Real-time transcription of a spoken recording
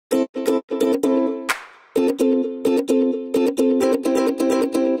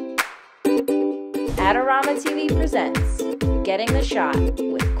AdoramaTV presents Getting the Shot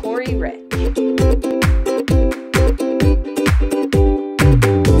with Corey Rich.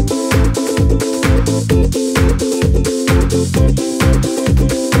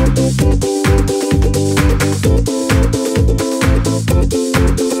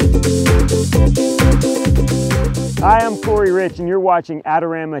 Hi, I'm Corey Rich and you're watching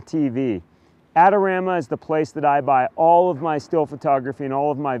Adorama TV. Adorama is the place that I buy all of my still photography and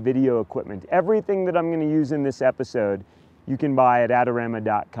all of my video equipment. Everything that I'm going to use in this episode, you can buy at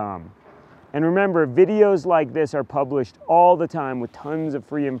Adorama.com. And remember, videos like this are published all the time with tons of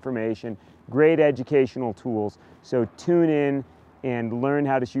free information, great educational tools, so tune in and learn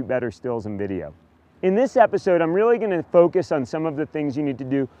how to shoot better stills and video. In this episode, I'm really going to focus on some of the things you need to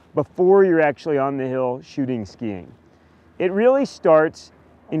do before you're actually on the hill shooting skiing. It really starts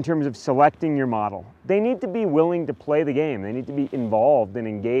in terms of selecting your model. They need to be willing to play the game. They need to be involved and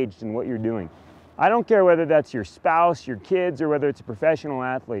engaged in what you're doing. I don't care whether that's your spouse, your kids, or whether it's a professional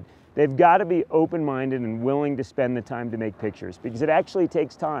athlete. They've got to be open-minded and willing to spend the time to make pictures because it actually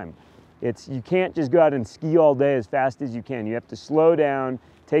takes time. You can't just go out and ski all day as fast as you can. You have to slow down,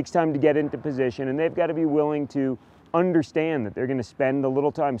 takes time to get into position, and they've got to be willing to understand that they're going to spend a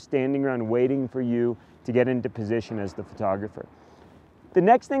little time standing around waiting for you to get into position as the photographer. The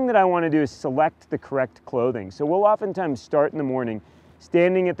next thing that I want to do is select the correct clothing. So we'll oftentimes start in the morning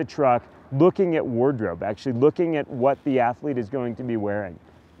standing at the truck, looking at wardrobe, actually looking at what the athlete is going to be wearing.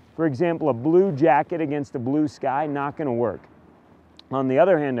 For example, a blue jacket against a blue sky, not going to work. On the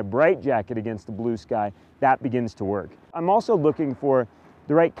other hand, a bright jacket against the blue sky, that begins to work. I'm also looking for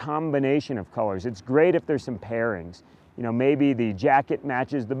the right combination of colors. It's great if there's some pairings. You know, maybe the jacket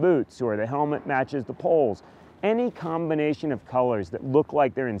matches the boots or the helmet matches the poles. Any combination of colors that look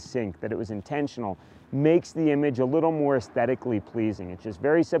like they're in sync, that it was intentional, makes the image a little more aesthetically pleasing. It's just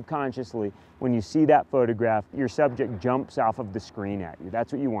very subconsciously, when you see that photograph, your subject jumps off of the screen at you.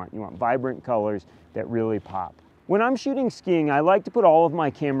 That's what you want. You want vibrant colors that really pop. When I'm shooting skiing, I like to put all of my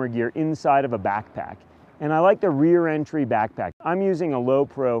camera gear inside of a backpack. And I like the rear entry backpack. I'm using a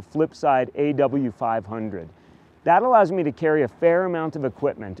Lowepro Flipside AW500. That allows me to carry a fair amount of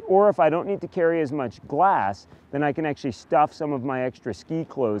equipment, or if I don't need to carry as much glass, then I can actually stuff some of my extra ski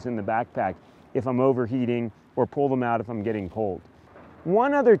clothes in the backpack if I'm overheating, or pull them out if I'm getting cold.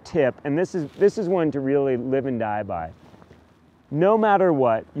 One other tip, and this is one to really live and die by. No matter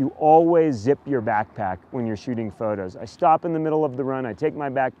what, you always zip your backpack when you're shooting photos. I stop in the middle of the run, I take my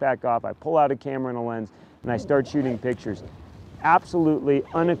backpack off, I pull out a camera and a lens, and I start shooting pictures. Absolutely,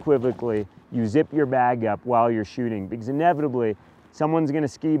 unequivocally, you zip your bag up while you're shooting because inevitably someone's going to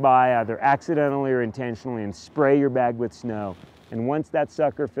ski by either accidentally or intentionally and spray your bag with snow. And once that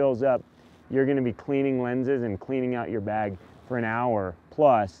sucker fills up, you're going to be cleaning lenses and cleaning out your bag for an hour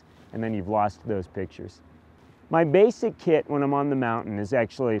plus, and then you've lost those pictures. My basic kit when I'm on the mountain is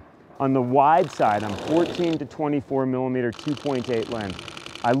actually on the wide side. I'm 14 to 24 millimeter 2.8 lens.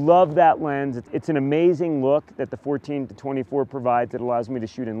 I love that lens. It's an amazing look that the 14 to 24 provides. It allows me to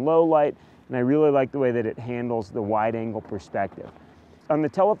shoot in low light, and I really like the way that it handles the wide angle perspective. On the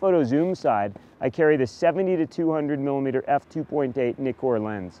telephoto zoom side, I carry the 70 to 200 millimeter f2.8 Nikkor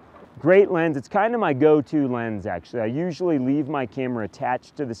lens. Great lens. It's kind of my go-to lens, actually. I usually leave my camera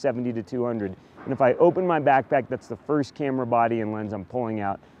attached to the 70 to 200, and if I open my backpack, that's the first camera body and lens I'm pulling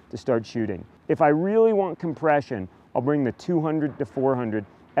out to start shooting. If I really want compression, I'll bring the 200 to 400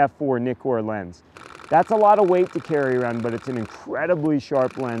 f4 Nikkor lens. That's a lot of weight to carry around, but it's an incredibly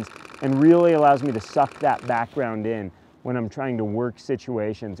sharp lens and really allows me to suck that background in when I'm trying to work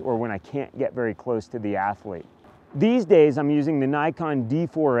situations or when I can't get very close to the athlete. These days, I'm using the Nikon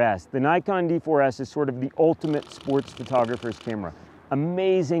D4s. The Nikon D4s is sort of the ultimate sports photographer's camera.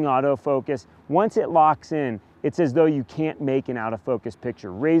 Amazing autofocus. Once it locks in, it's as though you can't make an out of focus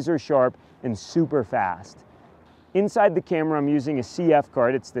picture. Razor sharp and super fast. Inside the camera, I'm using a CF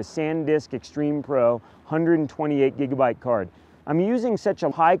card. It's the Sandisk Extreme Pro 128 gigabyte card. I'm using such a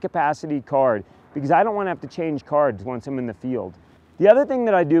high capacity card because I don't want to have to change cards once I'm in the field. The other thing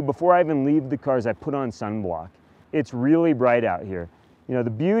that I do before I even leave the car is I put on sunblock. It's really bright out here. You know, the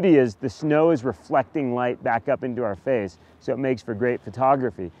beauty is the snow is reflecting light back up into our face, so it makes for great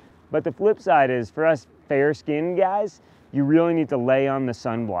photography. But the flip side is, for us fair-skinned guys, you really need to lay on the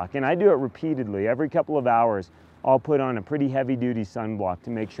sunblock. And I do it repeatedly. Every couple of hours, I'll put on a pretty heavy-duty sunblock to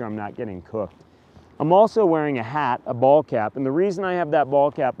make sure I'm not getting cooked. I'm also wearing a hat, a ball cap, and the reason I have that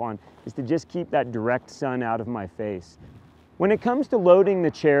ball cap on is to just keep that direct sun out of my face. When it comes to loading the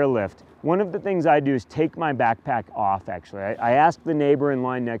chairlift, one of the things I do is take my backpack off, actually. I ask the neighbor in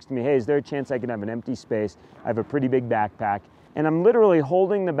line next to me, hey, is there a chance I can have an empty space? I have a pretty big backpack. And I'm literally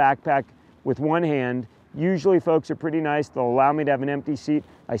holding the backpack with one hand Usually folks are pretty nice. They'll allow me to have an empty seat.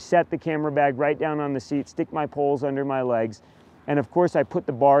 I set the camera bag right down on the seat, stick my poles under my legs, and of course I put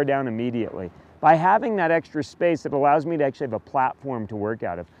the bar down immediately. By having that extra space, it allows me to actually have a platform to work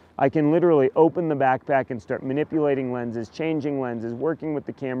out of. I can literally open the backpack and start manipulating lenses, changing lenses, working with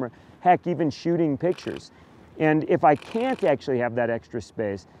the camera, heck, even shooting pictures. And if I can't actually have that extra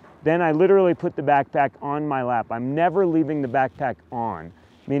space, then I literally put the backpack on my lap. I'm never leaving the backpack on,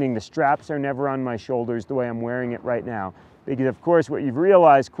 meaning the straps are never on my shoulders the way I'm wearing it right now. Because of course what you've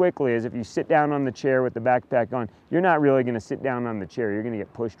realized quickly is if you sit down on the chair with the backpack on, you're not really gonna sit down on the chair. You're gonna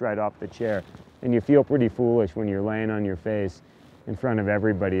get pushed right off the chair. And you feel pretty foolish when you're laying on your face in front of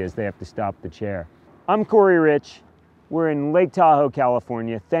everybody as they have to stop the chair. I'm Corey Rich. We're in Lake Tahoe,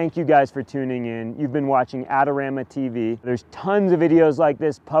 California. Thank you guys for tuning in. You've been watching Adorama TV. There's tons of videos like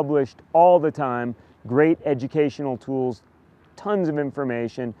this published all the time. Great educational tools, tons of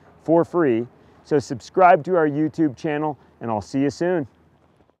information for free. So subscribe to our YouTube channel and I'll see you soon.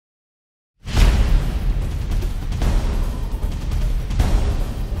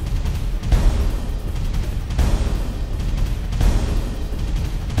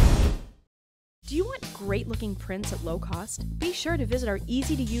 Do you want great looking prints at low cost? Be sure to visit our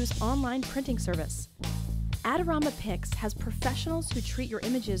easy to use online printing service. Adorama Pix has professionals who treat your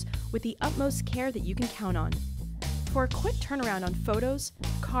images with the utmost care that you can count on. For a quick turnaround on photos,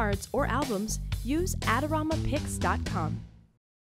 cards, or albums, use AdoramaPix.com.